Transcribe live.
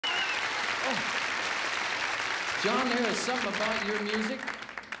John, there is something about your music,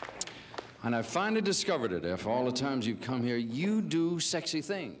 and I finally discovered it after all the times you've come here. You do sexy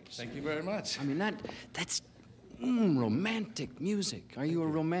things. Thank you very much. I mean, that's romantic music. Are you a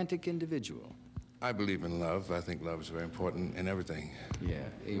romantic individual? I believe in love. I think love is very important in everything. Yeah,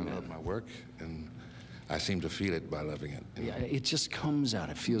 amen. I love my work, and I seem to feel it by loving it. Yeah, it just comes out.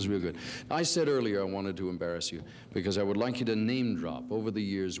 It feels real good. I said earlier I wanted to embarrass you because I would like you to name drop over the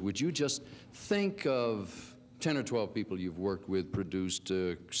years. Would you just think of 10 or 12 people you've worked with, produced,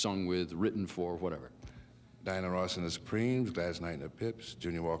 sung with, written for, whatever? Diana Ross and the Supremes, Gladys Knight and the Pips,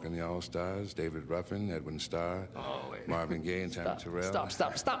 Junior Walker and the All-Stars, David Ruffin, Edwin Starr, Marvin Gaye and Tammy Terrell.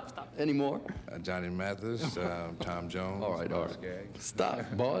 Stop. Any more? Johnny Mathis, Tom Jones. All right. Stop.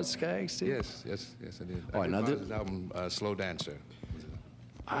 Boz Skaggs, see? Yes, I did. All right, now his album, Slow Dancer.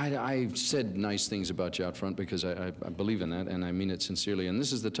 I said nice things about you out front because I believe in that, and I mean it sincerely. And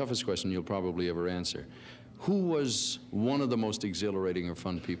this is the toughest question you'll probably ever answer. Who was one of the most exhilarating or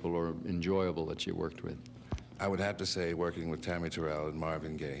fun people or enjoyable that you worked with? I would have to say working with Tammy Terrell and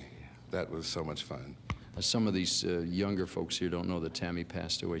Marvin Gaye. That was so much fun. Some of these younger folks here don't know that Tammy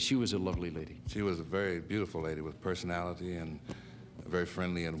passed away. She was a lovely lady. She was a very beautiful lady with personality and very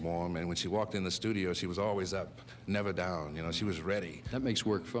friendly and warm. And when she walked in the studio, she was always up, never down. You know, she was ready. That makes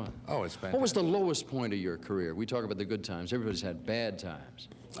work fun. Oh, it's fantastic. What was the lowest point of your career? We talk about the good times. Everybody's had bad times.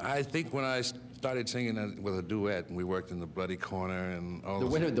 I think when I started singing with a duet, and we worked in the Bloody Corner and all The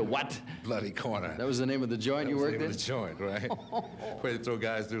what? Bloody Corner. That was the name of the joint you worked in? That was the name of the joint, right? Where they throw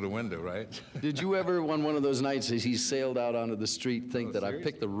guys through the window, right? Did you ever, on one of those nights as he sailed out onto the street, think that I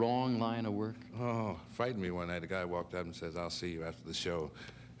picked the wrong line of work? Oh, frightened me one night. A guy walked up and says, "I'll see you after the show."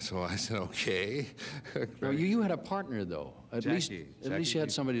 So I said, okay. Well, you had a partner, though. At least you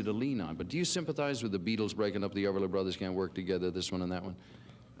had somebody to lean on. But do you sympathize with the Beatles breaking up, the Everly Brothers can't work together, this one and that one?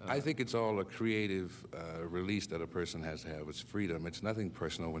 I think it's all a creative release that a person has to have. It's freedom. It's nothing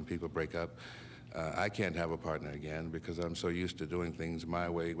personal when people break up. I can't have a partner again because I'm so used to doing things my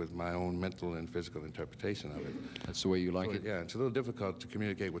way with my own mental and physical interpretation of it. That's the way you like it? Yeah, it's a little difficult to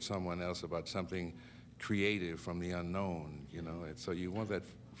communicate with someone else about something creative from the unknown, you know. So you want that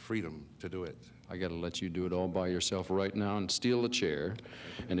freedom to do it. I got to let you do it all by yourself right now and steal the chair.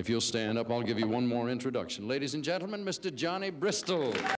 And if you'll stand up, I'll give you one more introduction. Ladies and gentlemen, Mr. Johnny Bristol.